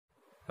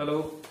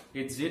Hello,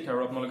 it's Jit.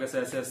 Aru apnaloke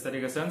sai ase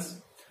aesthetic essence.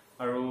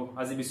 Aru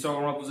aji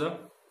Bishwakarma puja.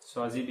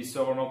 So aji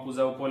Bishwakarma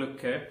puja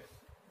upolokhe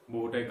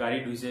bohote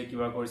gari dhuise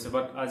kiba korise,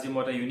 but aji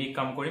moi eta unique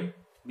kam korim.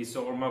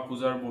 Bishwakarma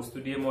pujar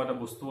bostu diye moi eta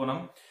bostu banam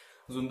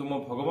juntu moi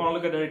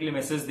bhagwanaloke directly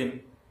message dim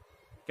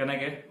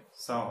kenake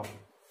sao.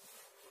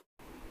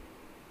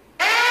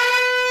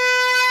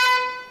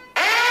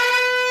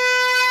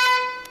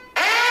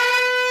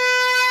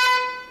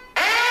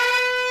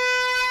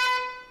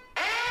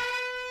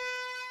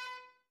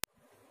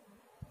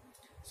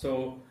 So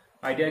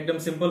idea ekdom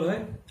simple hoy,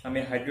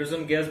 ami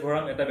hydrogen gas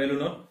bhoram eta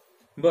balloonot,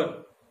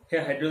 but he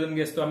hydrogen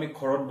gas to ami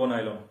khorot banai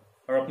lom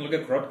aru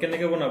apnaloke khorot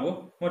keneke banabo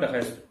moi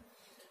dekhaisu.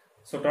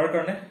 So tar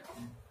karone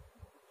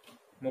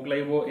mok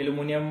lagibo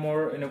aluminum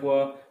or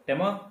enekwa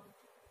tema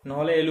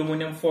নহলে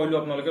aluminum foil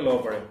apnaloke lo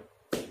pare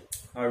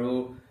aru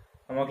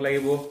amak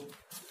lagibo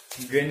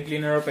drain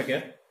cleaner or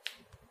packet,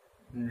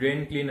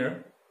 drain cleaner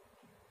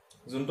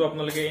junto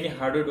apnaloke any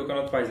hardware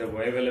dokanot pai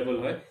jabo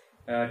available hoy.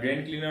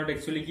 Drain cleaner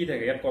actually ki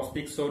thake yat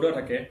caustic soda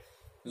thake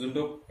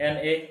junto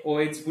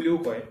NaOH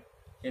buliu koy.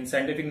 In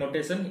scientific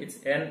notation it's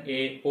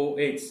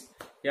NaOH.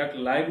 Yat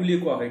lye buli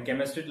koa hoy,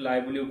 chemistry lye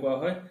buli koa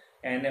hoy.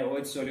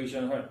 NaOH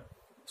solution hoy,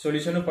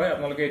 solution pay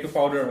apnaloke etu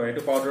powder hoy,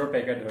 etu powder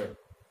packet hoy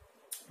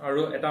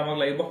aru eta amak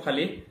lagibo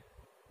khali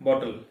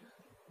bottle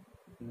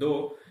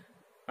do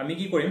ami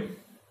ki korim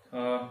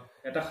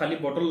eta khali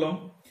bottle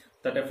lom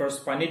tate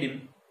first pani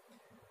dim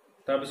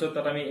tar bisot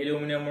tat ami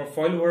aluminum or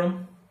foil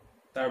bhoram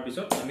tar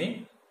bisot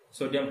ami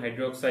sodium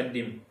hydroxide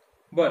dim.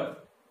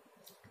 But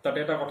tate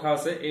eta kotha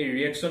ase ei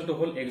reaction to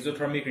hol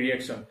exothermic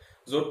reaction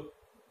jot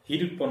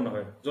heat utponno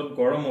hoy, jot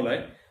gorom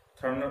ulai.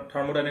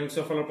 Thermodynamics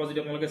of falor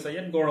positive apnaloke sai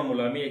yat gorom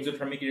ulai ami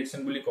exothermic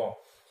reaction buli ko.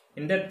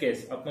 In that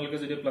case apnaloke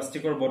jodi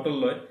plastic or bottle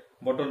loy,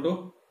 bottle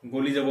to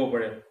goli jabo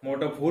pare. Mor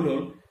ta bhul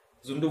hol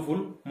juntu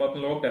bhul moi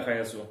apnalok dekhai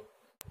asu.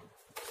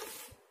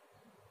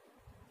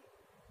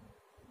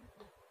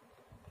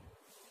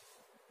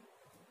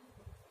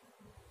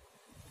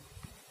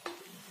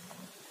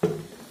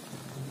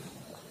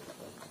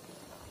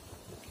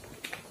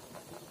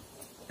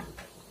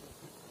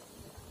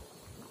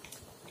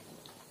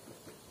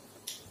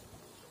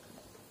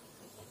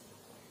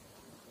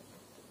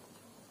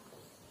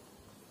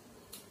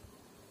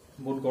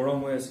 বহুত গৰম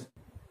হৈ আছে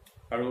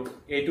আৰু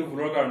এইটো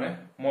ভুলৰ কাৰণে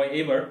মই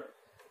এইবাৰ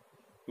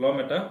লম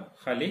এটা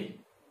খালি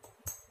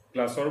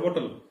গ্লাছৰ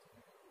বটল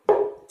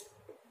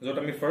যত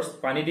আমি ফাৰ্স্ট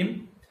পানী দিম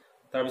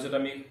তাৰ পিছত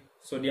আমি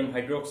সোডিয়াম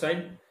হাইড্ৰক্সাইড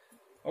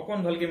অকন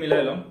ভালকে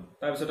মিলাই লম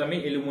তাৰ পিছত আমি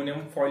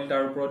এলুমিনিয়াম ফয়েল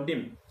তাৰ ওপৰত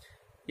দিম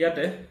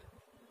ইয়াতে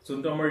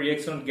যোনটো আমাৰ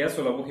ৰিঅ্যাকচন গ্যাস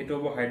ওলাব হেতু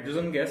হ'ব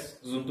হাইড্ৰোজেন গ্যাস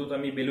যোনটো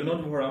আমি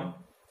বেলুনত ভৰাম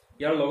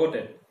ইয়াৰ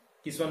লগতে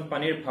কিছুমান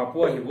পানীৰ ভাপো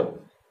আহিব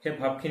হে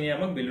ভাপখিনি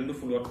আমাক বেলুনটো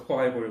ফুলোৱাত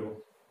সহায় কৰিব.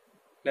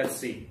 Let's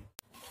see.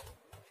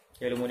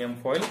 Aluminum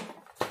foil,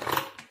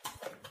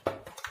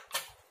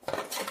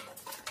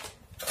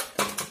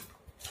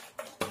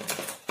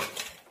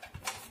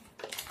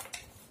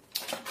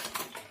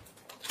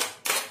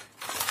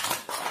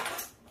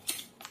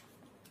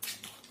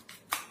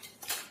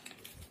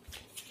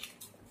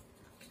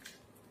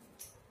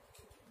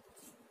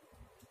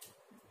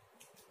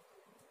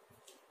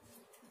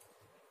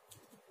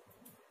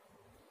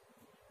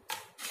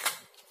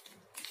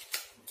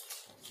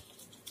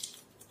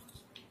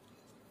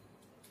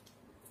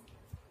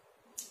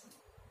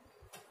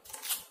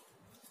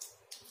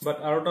 but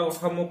আৰু এটা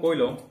কথা মই কৈ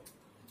লম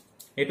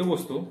এটো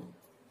বস্তু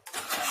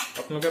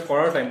আপোনালোকে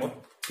কৰাৰ টাইমত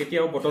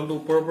কেতিয়াও বটলটো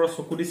ওপৰৰ পৰা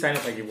চকু দি চাই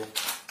নাথাকিব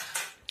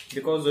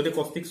বিকজ যদি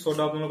কষ্টিক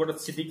সোডা আপোনালোকৰ তাত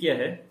চিটিকি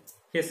আহে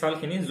সেই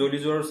সালখিনি জ্বলি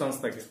যোৱাৰ চান্স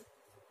থাকে.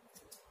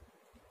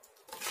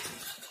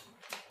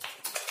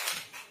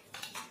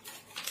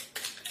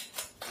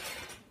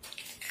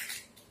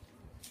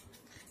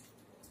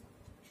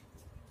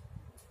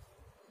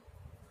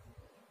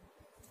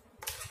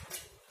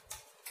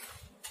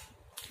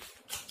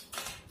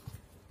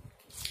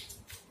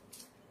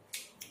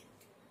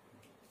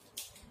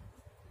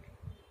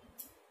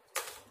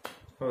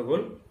 হৈ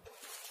গল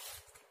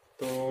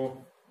তো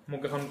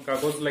মোক এখন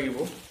কাগজ লাগিব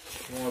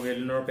মই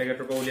বেলুনৰ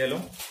পেকেটৰ পৰা উলিয়াই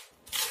লম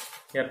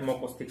ইয়াত মই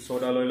কষ্টিক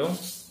সোডা লৈ লম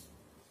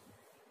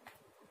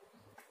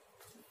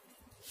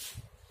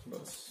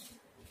বস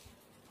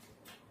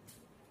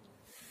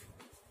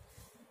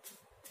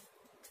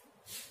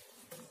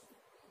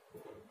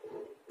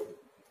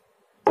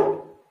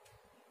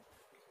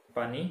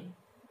পানী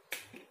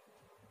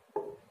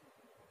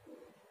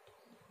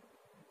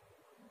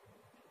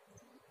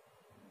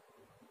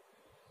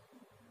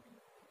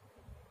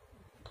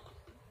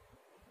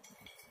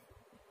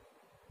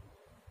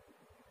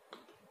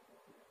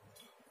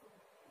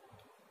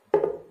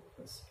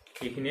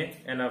এইখিনিয়ে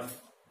এনাফ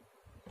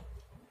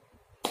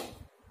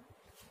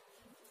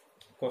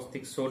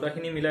কষ্টিক সোডা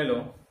খিনি মিলাই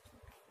লওঁ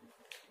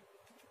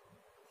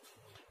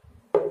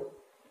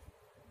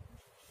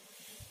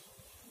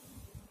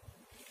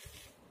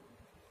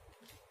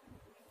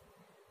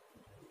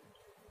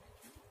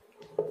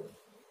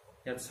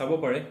ইয়াত চাব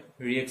পাৰে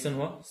ৰিঅ্যাকচন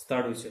হোৱা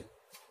ষ্টাৰ্ট হৈছে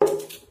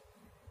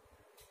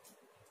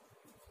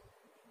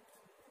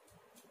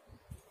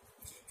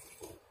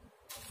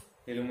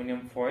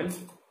aluminum foil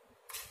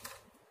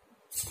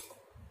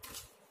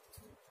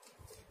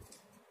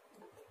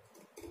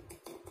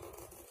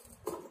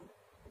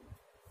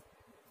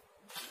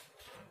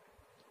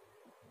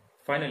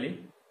ফাইনেলি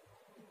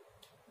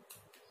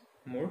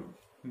মোৰ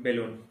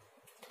বেলুন।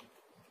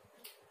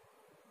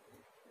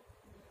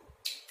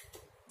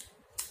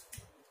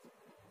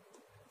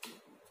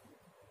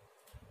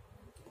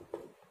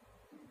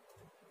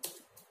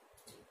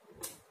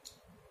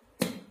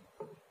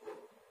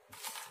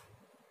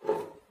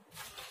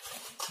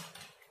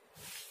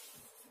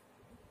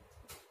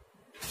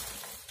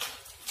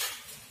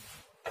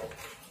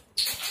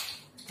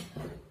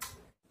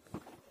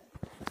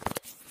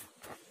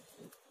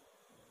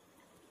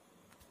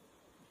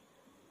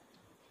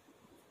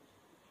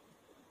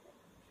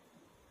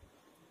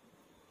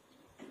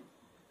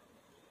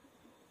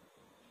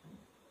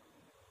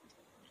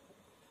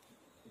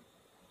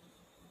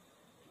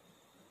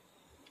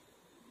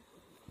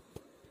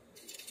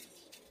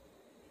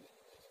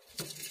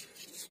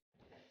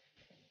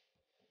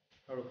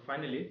 আৰু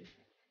ফাইনেলি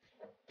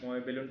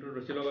মই বেলুনটোৰ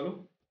ৰছী লগালোঁ।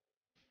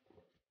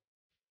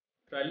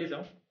 ট্ৰাইলি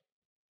যাওঁ।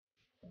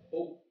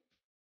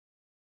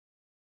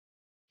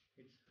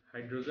 It's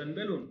hydrogen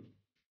balloon.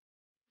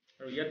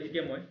 আৰু ইয়াত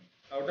এতিয়া মই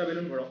আৰু এটা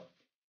বেলুন ভৰাওঁ।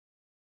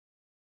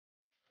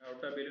 আৰু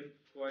এটা বেলুন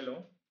খুৱাই লওঁ।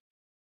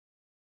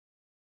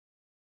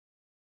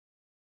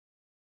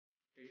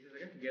 দেখিছে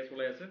চাগে গেছ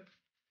ওলাই আছে।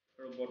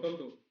 আৰু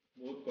বটলটো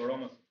বহুত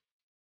গৰম আছে।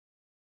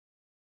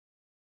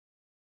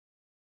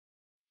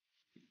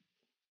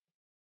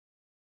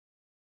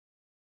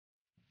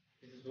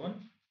 This is one.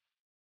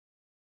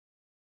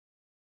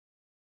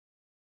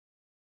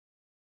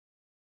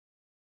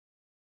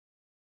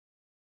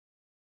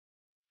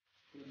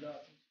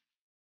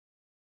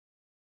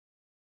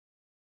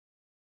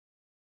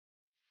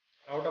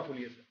 আৰু এটা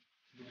ফুলি আছে।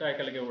 দুটা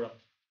একেলগে উৰাম।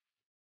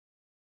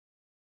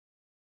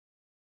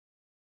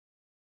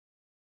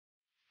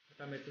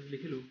 এটা মেছেজ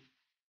লিখিলোঁ,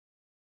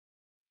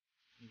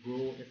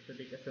 গ্ৰ'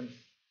 এস্থেটিক এছেঞ্চ।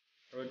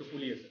 আৰু এইটো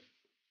ফুলি আছে।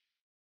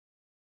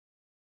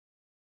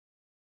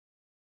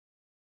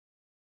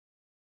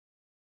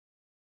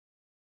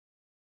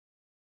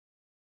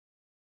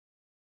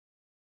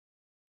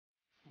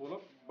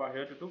 বলক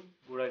বাহিৰত এইটো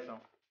ঘূৰাই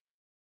চাওঁ।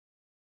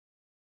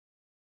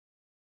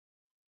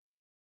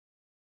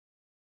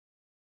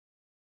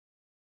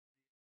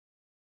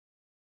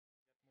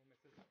 মোৰ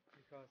মেছেজ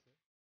লিখা আছে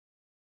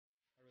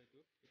আৰু এইটো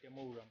এতিয়া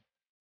মই উৰাম।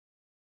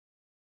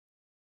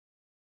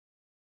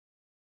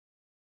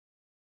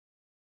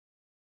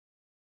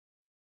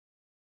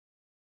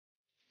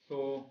 চ'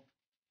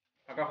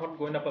 আকাশত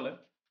গৈ নাপালে,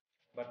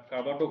 বাট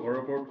কাৰোবাৰটো ঘৰৰ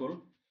ওপৰত গ'ল।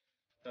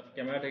 তাত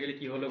কেমেৰা থাকিলে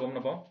কি হ'লে গম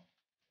নাপাওঁ।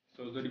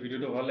 চ' যদি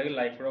ভিডিঅ'টো ভাল লাগে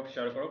লাইক কৰক,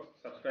 শ্বেয়াৰ কৰক,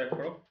 ছাবস্ক্ৰাইব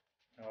কৰক।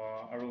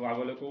 আৰু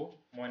আগলৈকো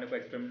মই এনেকুৱা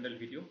এক্সপেৰিমেণ্টেল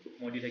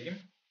ভিডিঅ' মই দি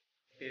থাকিম।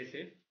 Stay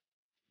safe,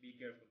 be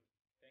careful.